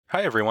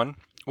Hi, everyone.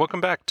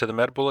 Welcome back to the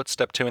MedBullets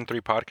Step 2 and 3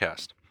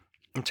 podcast.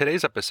 In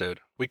today's episode,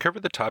 we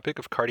cover the topic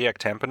of cardiac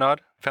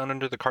tamponade found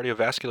under the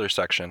cardiovascular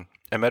section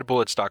at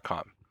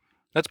medbullets.com.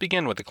 Let's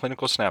begin with a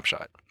clinical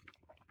snapshot.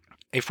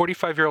 A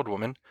 45-year-old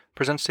woman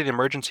presents to the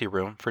emergency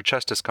room for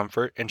chest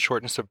discomfort and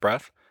shortness of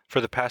breath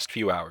for the past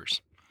few hours.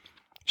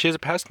 She has a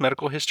past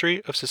medical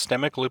history of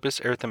systemic lupus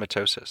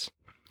erythematosus.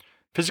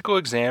 Physical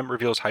exam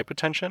reveals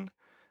hypotension,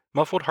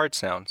 muffled heart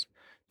sounds,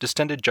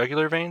 distended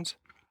jugular veins,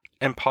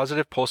 and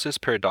positive pulsus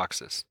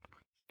paradoxus.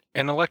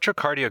 An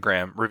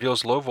electrocardiogram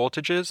reveals low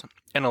voltages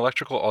and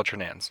electrical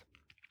alternans.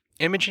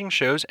 Imaging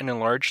shows an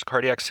enlarged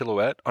cardiac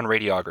silhouette on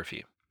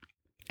radiography.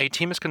 A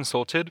team is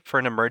consulted for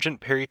an emergent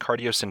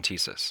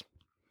pericardiocentesis.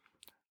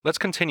 Let's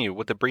continue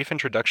with a brief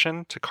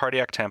introduction to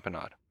cardiac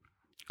tamponade.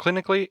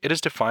 Clinically, it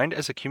is defined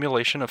as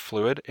accumulation of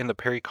fluid in the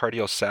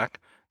pericardial sac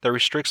that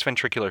restricts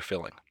ventricular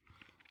filling.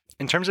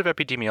 In terms of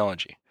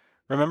epidemiology,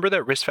 remember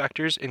that risk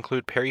factors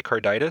include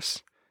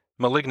pericarditis,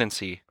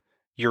 malignancy,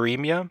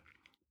 uremia,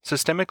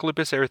 systemic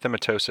lupus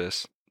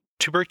erythematosus,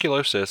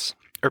 tuberculosis,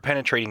 or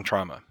penetrating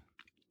trauma.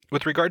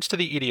 With regards to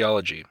the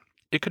etiology,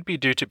 it could be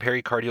due to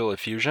pericardial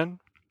effusion,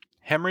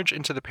 hemorrhage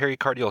into the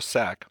pericardial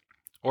sac,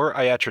 or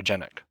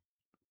iatrogenic.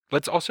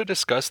 Let's also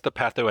discuss the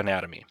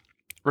pathoanatomy.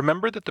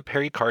 Remember that the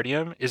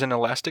pericardium is an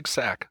elastic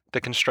sac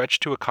that can stretch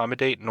to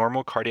accommodate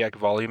normal cardiac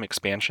volume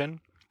expansion.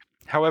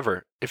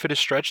 However, if it is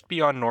stretched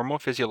beyond normal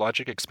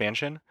physiologic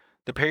expansion,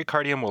 the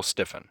pericardium will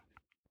stiffen.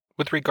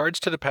 With regards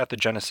to the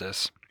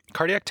pathogenesis,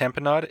 cardiac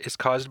tamponade is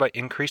caused by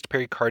increased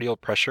pericardial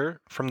pressure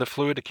from the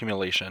fluid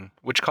accumulation,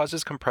 which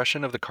causes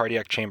compression of the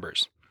cardiac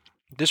chambers.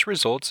 This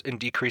results in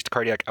decreased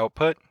cardiac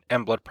output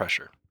and blood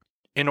pressure.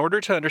 In order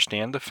to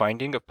understand the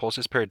finding of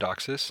pulsus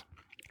paradoxus,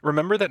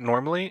 remember that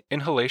normally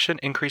inhalation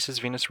increases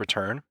venous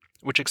return,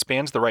 which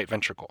expands the right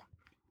ventricle.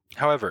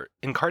 However,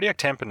 in cardiac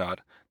tamponade,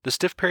 the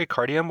stiff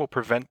pericardium will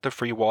prevent the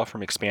free wall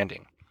from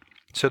expanding.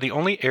 So the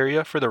only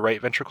area for the right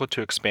ventricle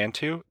to expand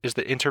to is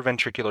the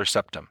interventricular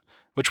septum,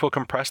 which will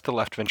compress the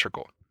left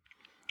ventricle.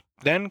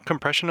 Then,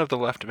 compression of the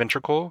left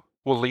ventricle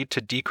will lead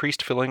to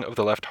decreased filling of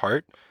the left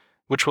heart,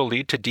 which will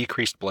lead to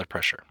decreased blood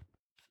pressure.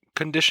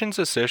 Conditions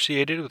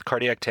associated with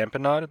cardiac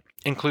tamponade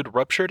include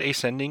ruptured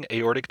ascending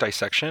aortic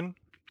dissection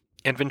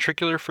and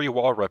ventricular free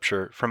wall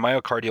rupture from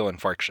myocardial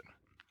infarction.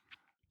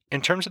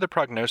 In terms of the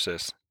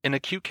prognosis, in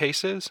acute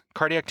cases,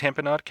 cardiac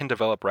tamponade can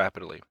develop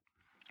rapidly.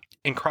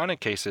 In chronic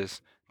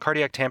cases,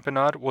 cardiac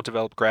tamponade will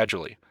develop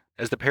gradually,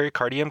 as the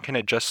pericardium can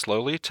adjust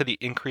slowly to the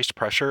increased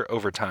pressure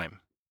over time.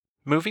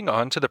 Moving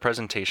on to the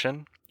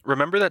presentation,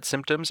 remember that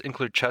symptoms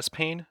include chest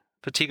pain,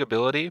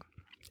 fatigability,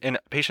 and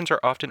patients are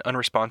often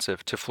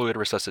unresponsive to fluid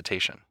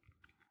resuscitation.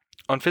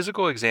 On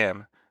physical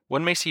exam,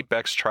 one may see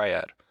Beck's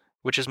triad,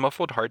 which is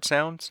muffled heart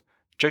sounds,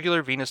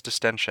 jugular venous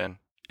distension,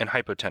 and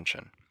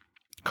hypotension.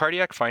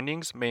 Cardiac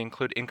findings may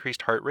include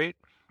increased heart rate,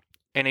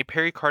 and a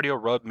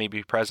pericardial rub may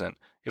be present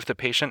if the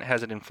patient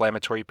has an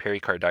inflammatory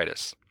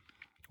pericarditis.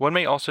 One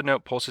may also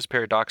note pulsus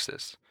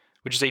paradoxus,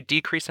 which is a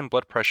decrease in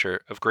blood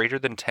pressure of greater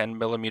than 10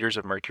 millimeters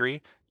of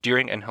mercury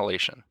during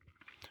inhalation.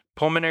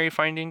 Pulmonary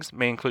findings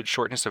may include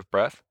shortness of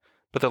breath,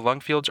 but the lung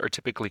fields are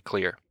typically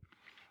clear.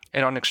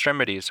 And on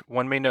extremities,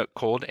 one may note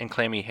cold and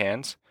clammy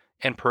hands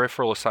and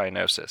peripheral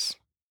cyanosis.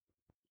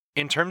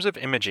 In terms of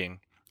imaging,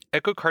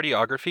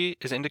 echocardiography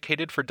is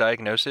indicated for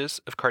diagnosis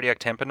of cardiac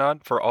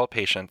tamponade for all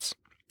patients,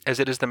 as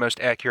it is the most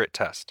accurate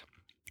test.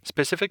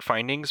 Specific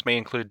findings may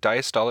include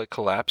diastolic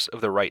collapse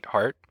of the right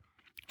heart,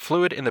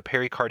 fluid in the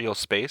pericardial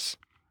space,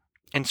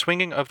 and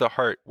swinging of the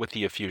heart with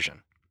the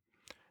effusion.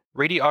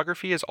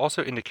 Radiography is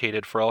also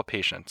indicated for all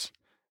patients.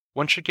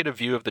 One should get a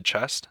view of the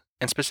chest,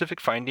 and specific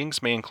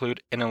findings may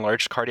include an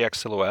enlarged cardiac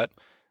silhouette,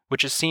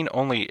 which is seen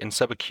only in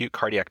subacute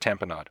cardiac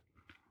tamponade.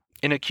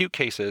 In acute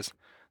cases,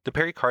 the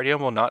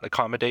pericardium will not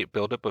accommodate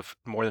buildup of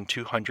more than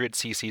 200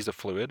 cc's of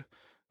fluid,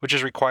 which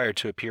is required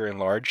to appear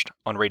enlarged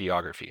on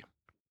radiography.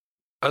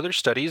 Other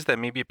studies that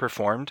may be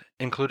performed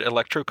include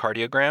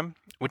electrocardiogram,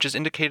 which is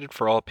indicated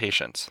for all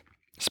patients.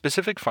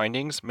 Specific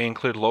findings may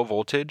include low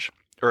voltage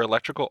or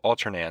electrical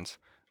alternans,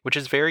 which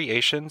is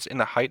variations in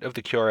the height of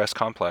the QRS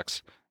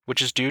complex,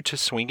 which is due to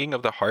swinging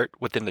of the heart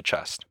within the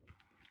chest.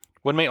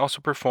 One may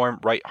also perform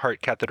right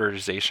heart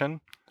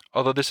catheterization,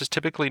 although this is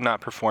typically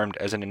not performed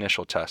as an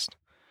initial test.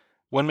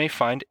 One may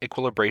find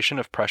equilibration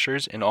of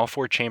pressures in all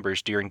four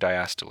chambers during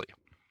diastole.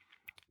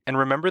 And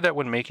remember that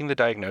when making the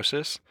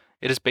diagnosis,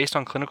 it is based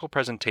on clinical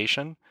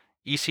presentation,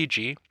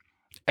 ECG,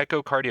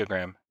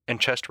 echocardiogram, and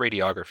chest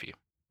radiography.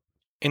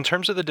 In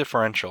terms of the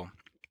differential,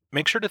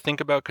 make sure to think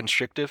about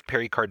constrictive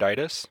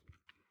pericarditis,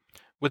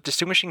 with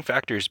distinguishing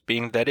factors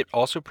being that it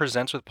also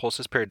presents with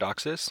pulsus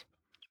paradoxus,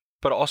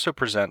 but also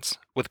presents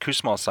with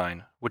Kussmaul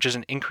sign, which is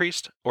an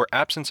increased or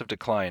absence of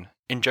decline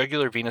in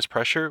jugular venous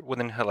pressure with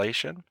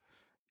inhalation,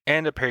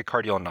 and a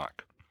pericardial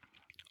knock.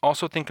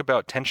 Also think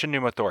about tension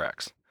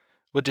pneumothorax,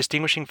 with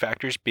distinguishing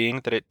factors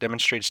being that it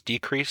demonstrates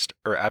decreased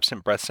or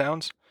absent breath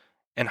sounds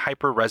and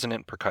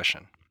hyperresonant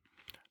percussion.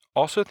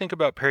 Also think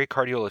about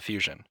pericardial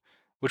effusion,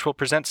 which will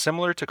present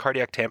similar to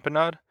cardiac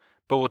tamponade,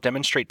 but will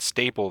demonstrate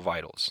stable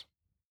vitals.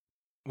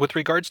 With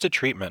regards to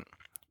treatment,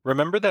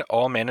 remember that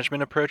all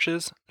management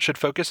approaches should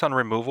focus on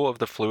removal of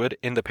the fluid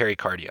in the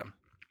pericardium.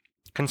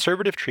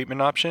 Conservative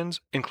treatment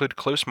options include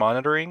close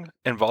monitoring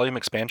and volume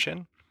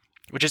expansion,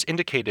 which is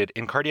indicated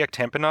in cardiac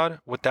tamponade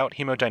without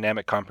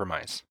hemodynamic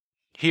compromise.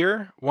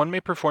 Here, one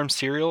may perform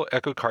serial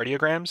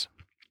echocardiograms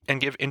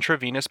and give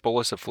intravenous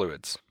bolus of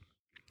fluids.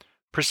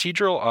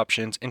 Procedural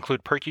options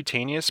include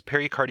percutaneous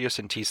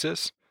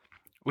pericardiocentesis,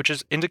 which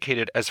is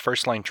indicated as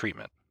first-line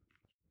treatment.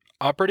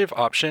 Operative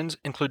options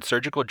include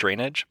surgical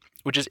drainage,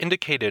 which is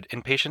indicated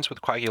in patients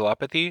with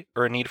coagulopathy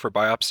or a need for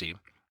biopsy,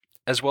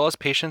 as well as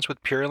patients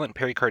with purulent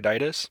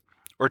pericarditis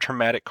or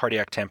traumatic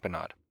cardiac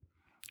tamponade.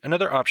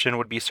 Another option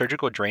would be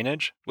surgical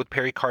drainage with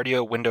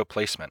pericardial window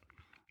placement.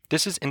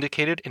 This is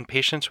indicated in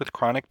patients with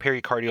chronic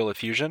pericardial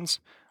effusions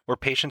or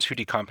patients who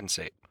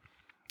decompensate.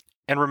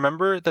 And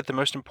remember that the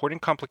most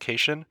important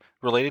complication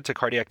related to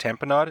cardiac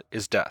tamponade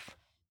is death.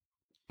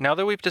 Now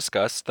that we've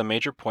discussed the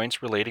major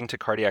points relating to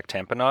cardiac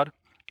tamponade,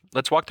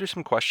 let's walk through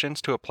some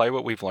questions to apply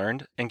what we've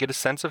learned and get a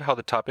sense of how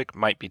the topic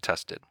might be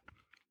tested.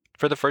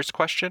 For the first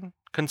question,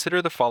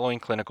 consider the following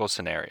clinical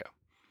scenario.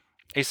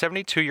 A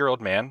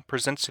 72-year-old man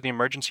presents to the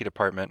emergency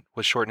department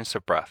with shortness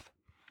of breath.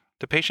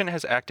 The patient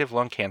has active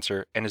lung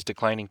cancer and is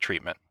declining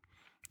treatment.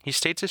 He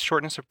states his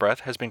shortness of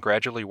breath has been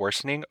gradually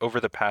worsening over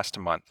the past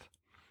month.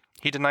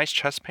 He denies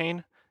chest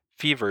pain,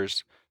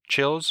 fevers,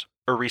 chills,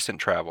 or recent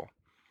travel.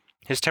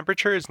 His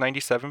temperature is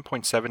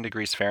 97.7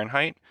 degrees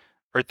Fahrenheit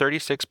or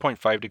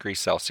 36.5 degrees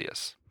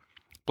Celsius.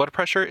 Blood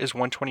pressure is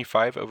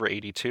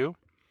 125/82.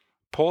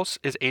 Pulse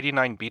is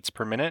 89 beats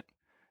per minute.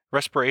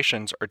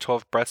 Respirations are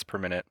 12 breaths per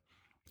minute.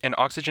 And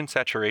oxygen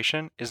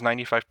saturation is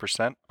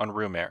 95% on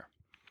room air.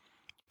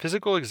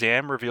 Physical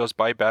exam reveals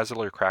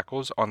bibasilar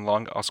crackles on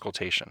lung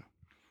auscultation.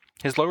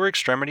 His lower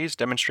extremities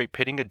demonstrate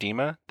pitting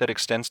edema that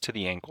extends to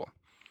the ankle.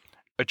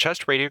 A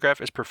chest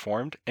radiograph is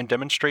performed and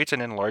demonstrates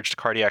an enlarged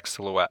cardiac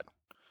silhouette.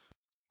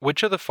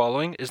 Which of the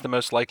following is the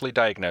most likely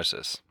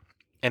diagnosis?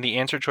 And the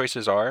answer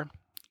choices are: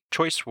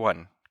 Choice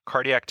 1,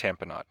 cardiac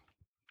tamponade.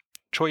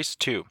 Choice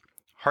 2,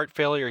 heart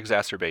failure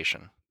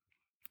exacerbation.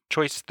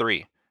 Choice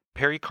 3,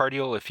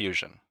 pericardial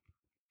effusion.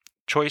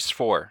 Choice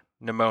 4,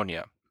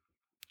 pneumonia.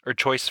 Or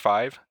choice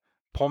 5,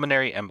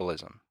 pulmonary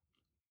embolism.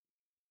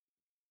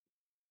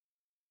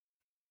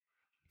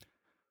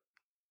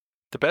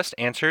 The best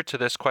answer to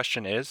this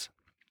question is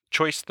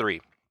choice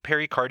 3,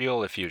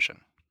 pericardial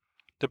effusion.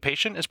 The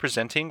patient is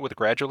presenting with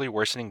gradually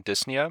worsening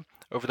dyspnea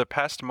over the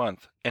past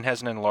month and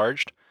has an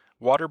enlarged,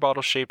 water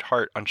bottle-shaped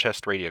heart on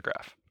chest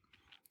radiograph.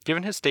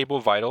 Given his stable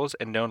vitals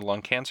and known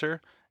lung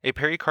cancer, a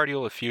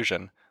pericardial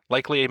effusion,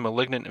 likely a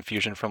malignant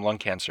effusion from lung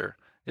cancer,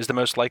 is the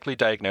most likely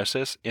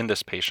diagnosis in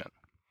this patient.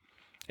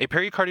 A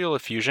pericardial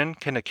effusion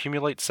can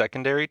accumulate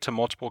secondary to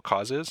multiple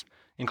causes,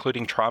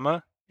 including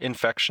trauma,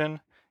 infection,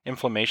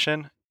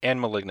 inflammation,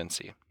 and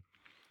malignancy.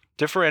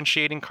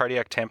 Differentiating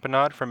cardiac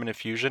tamponade from an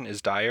effusion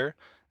is dire,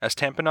 as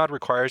tamponade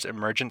requires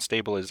emergent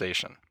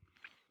stabilization.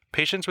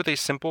 Patients with a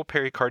simple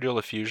pericardial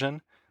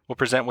effusion will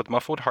present with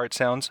muffled heart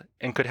sounds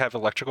and could have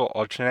electrical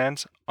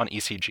alternans on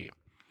ECG.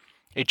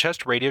 A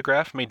chest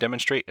radiograph may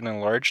demonstrate an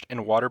enlarged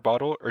and water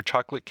bottle or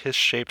chocolate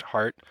kiss-shaped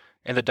heart,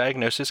 and the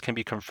diagnosis can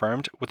be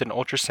confirmed with an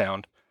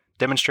ultrasound,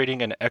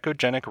 demonstrating an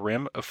echogenic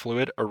rim of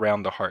fluid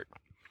around the heart.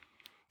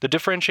 The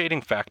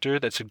differentiating factor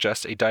that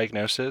suggests a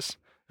diagnosis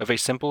of a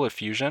simple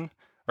effusion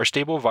are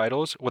stable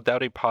vitals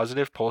without a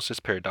positive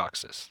pulsus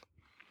paradoxus.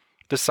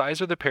 The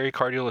size of the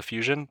pericardial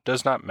effusion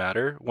does not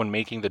matter when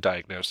making the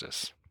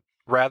diagnosis.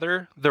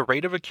 Rather, the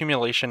rate of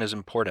accumulation is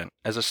important,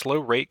 as a slow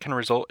rate can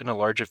result in a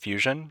large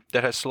effusion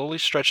that has slowly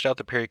stretched out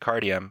the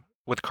pericardium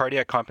with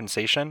cardiac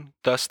compensation,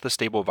 thus the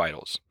stable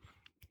vitals.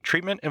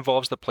 Treatment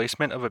involves the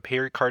placement of a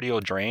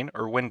pericardial drain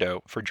or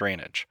window for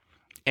drainage,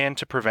 and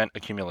to prevent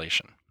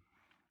accumulation.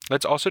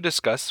 Let's also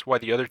discuss why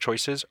the other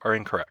choices are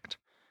incorrect.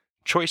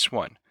 Choice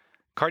 1.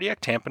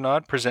 Cardiac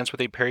tamponade presents with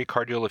a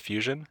pericardial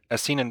effusion,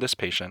 as seen in this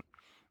patient,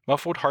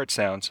 muffled heart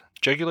sounds,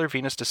 jugular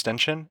venous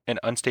distension, and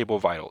unstable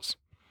vitals.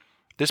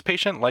 This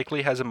patient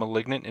likely has a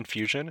malignant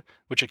infusion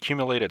which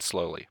accumulated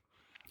slowly.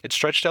 It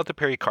stretched out the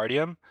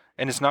pericardium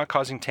and is not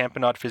causing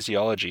tamponade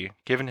physiology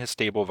given his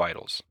stable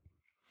vitals.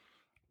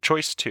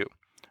 Choice 2.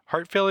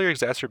 Heart failure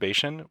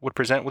exacerbation would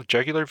present with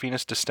jugular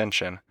venous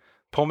distension,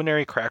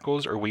 pulmonary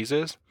crackles or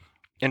wheezes,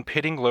 and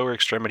pitting lower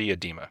extremity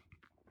edema.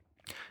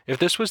 If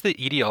this was the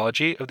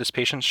etiology of this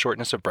patient's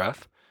shortness of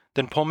breath,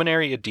 then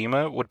pulmonary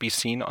edema would be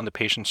seen on the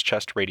patient's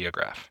chest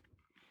radiograph.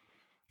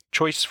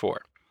 Choice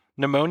 4.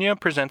 Pneumonia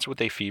presents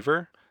with a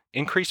fever,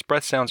 increased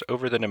breath sounds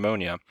over the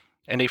pneumonia,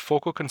 and a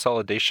focal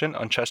consolidation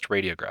on chest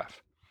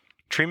radiograph.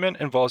 Treatment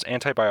involves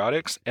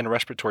antibiotics and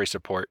respiratory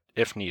support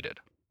if needed.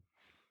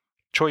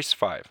 Choice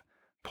 5.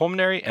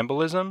 Pulmonary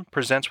embolism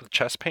presents with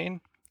chest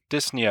pain,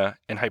 dyspnea,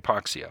 and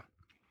hypoxia.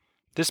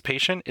 This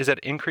patient is at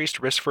increased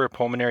risk for a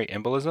pulmonary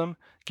embolism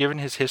given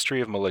his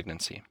history of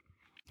malignancy.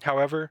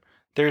 However,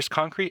 there is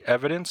concrete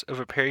evidence of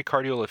a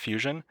pericardial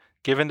effusion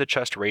given the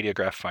chest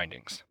radiograph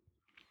findings.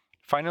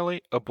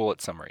 Finally, a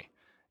bullet summary.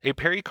 A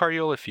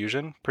pericardial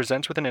effusion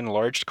presents with an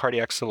enlarged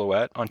cardiac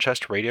silhouette on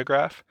chest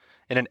radiograph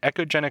and an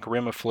echogenic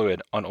rim of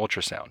fluid on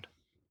ultrasound.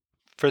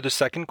 For the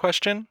second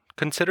question,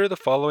 consider the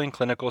following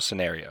clinical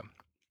scenario.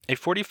 A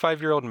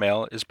 45-year-old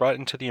male is brought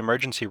into the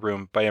emergency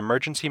room by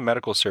emergency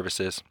medical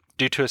services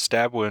due to a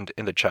stab wound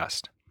in the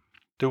chest.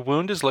 The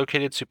wound is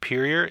located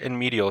superior and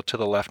medial to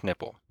the left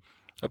nipple.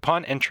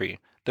 Upon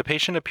entry, the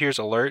patient appears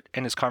alert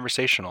and is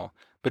conversational,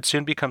 but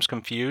soon becomes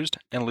confused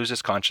and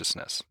loses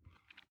consciousness.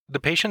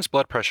 The patient's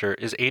blood pressure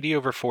is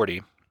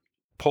 80/40,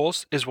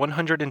 pulse is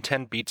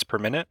 110 beats per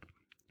minute,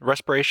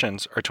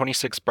 respirations are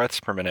 26 breaths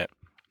per minute,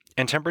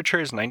 and temperature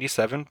is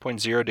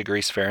 97.0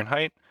 degrees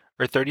Fahrenheit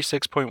or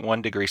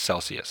 36.1 degrees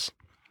Celsius.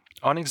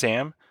 On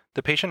exam,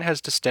 the patient has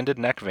distended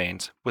neck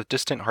veins with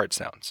distant heart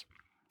sounds.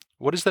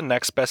 What is the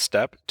next best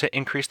step to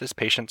increase this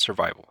patient's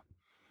survival?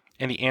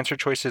 And the answer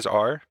choices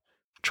are: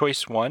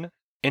 Choice 1,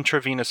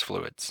 intravenous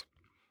fluids.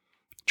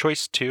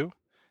 Choice 2,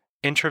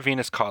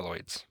 intravenous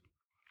colloids.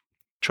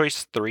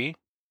 Choice 3,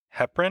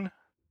 heparin.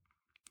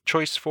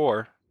 Choice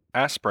 4,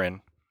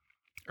 aspirin.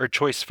 Or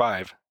choice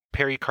 5,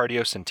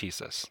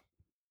 pericardiocentesis.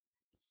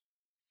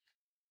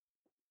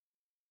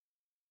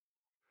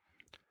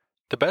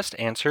 The best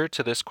answer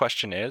to this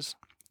question is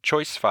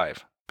choice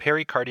 5,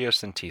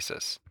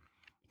 pericardiocentesis.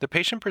 The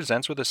patient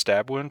presents with a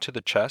stab wound to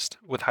the chest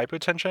with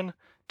hypotension,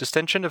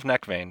 distension of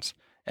neck veins,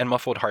 and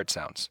muffled heart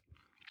sounds.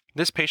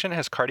 This patient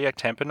has cardiac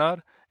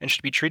tamponade and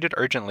should be treated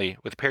urgently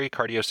with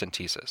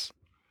pericardiocentesis.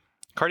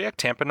 Cardiac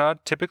tamponade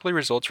typically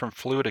results from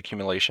fluid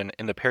accumulation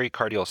in the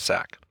pericardial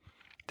sac.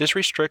 This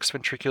restricts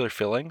ventricular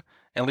filling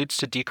and leads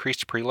to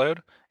decreased preload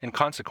and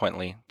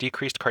consequently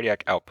decreased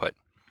cardiac output.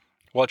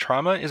 While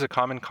trauma is a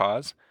common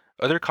cause,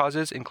 other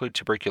causes include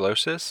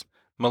tuberculosis,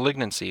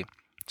 malignancy,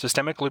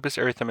 systemic lupus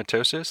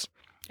erythematosus,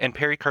 and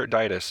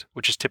pericarditis,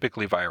 which is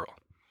typically viral.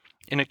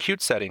 In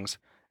acute settings,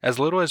 as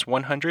little as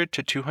 100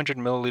 to 200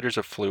 milliliters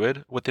of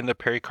fluid within the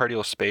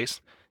pericardial space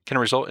can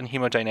result in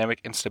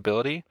hemodynamic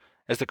instability,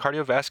 as the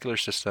cardiovascular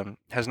system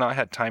has not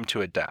had time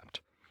to adapt.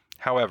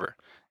 However,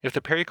 if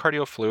the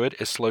pericardial fluid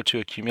is slow to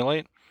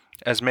accumulate,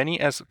 as many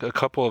as a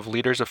couple of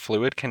liters of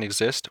fluid can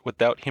exist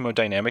without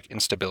hemodynamic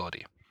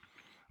instability.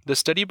 The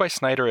study by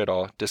Snyder et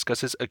al.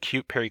 Discusses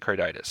acute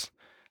pericarditis.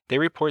 They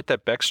report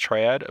that Beck's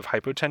triad of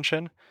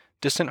hypotension,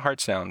 distant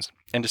heart sounds,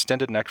 and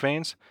distended neck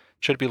veins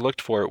should be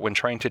looked for when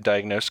trying to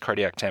diagnose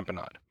cardiac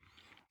tamponade.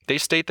 They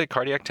state that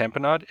cardiac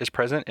tamponade is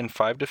present in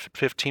 5 to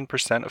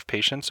 15% of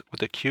patients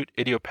with acute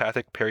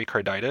idiopathic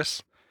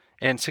pericarditis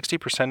and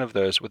 60% of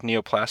those with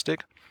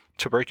neoplastic,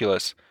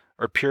 tuberculous,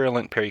 or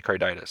purulent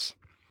pericarditis.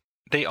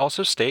 They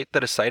also state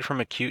that aside from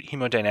acute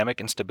hemodynamic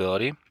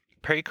instability,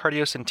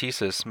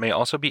 pericardiocentesis may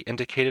also be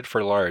indicated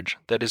for large,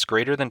 that is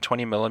greater than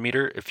 20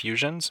 millimeter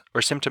effusions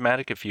or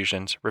symptomatic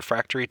effusions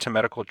refractory to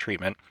medical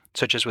treatment,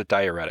 such as with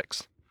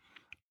diuretics.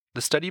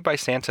 The study by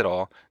Sant et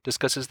al.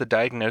 Discusses the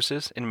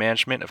diagnosis and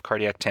management of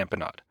cardiac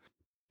tamponade.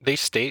 They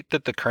state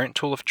that the current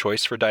tool of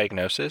choice for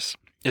diagnosis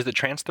is the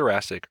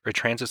transthoracic or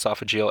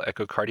transesophageal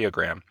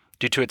echocardiogram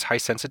due to its high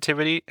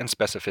sensitivity and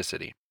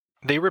specificity.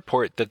 They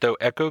report that though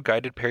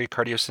echo-guided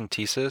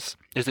pericardiocentesis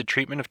is the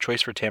treatment of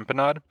choice for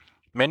tamponade,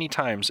 many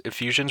times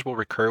effusions will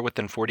recur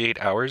within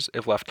 48 hours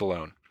if left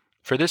alone.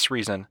 For this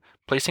reason,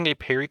 placing a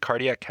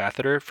pericardiac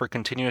catheter for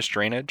continuous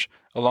drainage,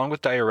 along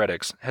with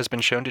diuretics, has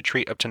been shown to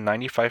treat up to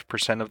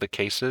 95% of the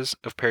cases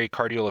of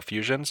pericardial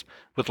effusions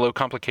with low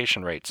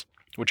complication rates,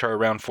 which are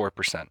around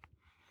 4%.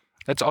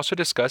 Let's also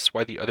discuss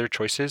why the other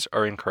choices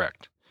are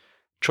incorrect.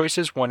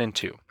 Choices 1 and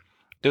 2.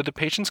 Though the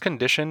patient's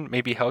condition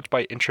may be helped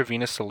by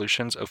intravenous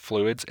solutions of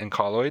fluids and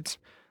colloids,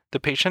 the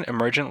patient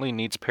emergently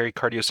needs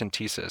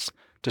pericardiocentesis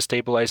to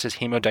stabilize his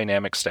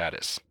hemodynamic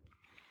status.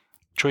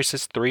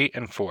 Choices 3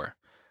 and 4.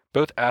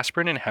 Both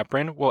aspirin and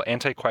heparin will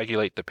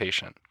anticoagulate the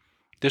patient.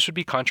 This would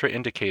be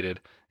contraindicated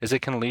as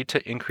it can lead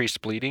to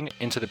increased bleeding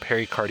into the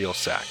pericardial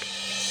sac.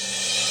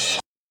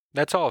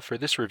 That's all for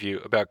this review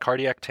about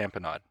cardiac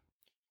tamponade.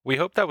 We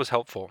hope that was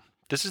helpful.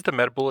 This is the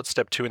MedBullets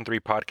Step 2 and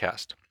 3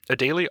 podcast, a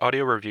daily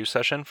audio review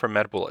session from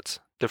MedBullets,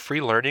 the free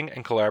learning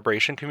and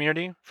collaboration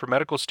community for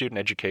medical student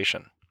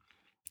education.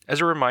 As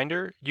a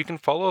reminder, you can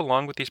follow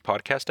along with these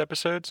podcast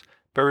episodes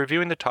by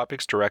reviewing the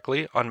topics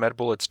directly on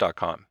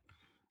medbullets.com.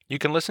 You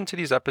can listen to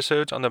these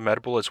episodes on the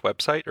MedBullets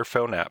website or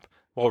phone app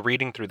while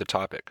reading through the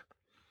topic.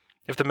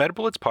 If the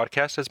MedBullets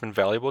podcast has been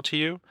valuable to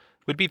you,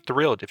 we'd be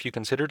thrilled if you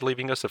considered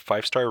leaving us a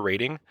 5-star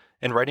rating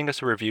and writing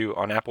us a review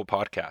on Apple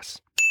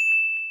Podcasts.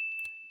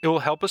 It will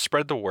help us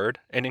spread the word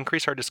and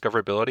increase our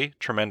discoverability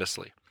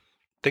tremendously.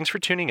 Thanks for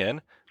tuning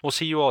in. We'll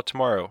see you all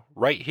tomorrow,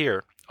 right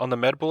here on the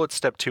MedBullets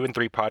Step 2 and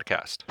 3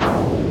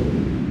 podcast.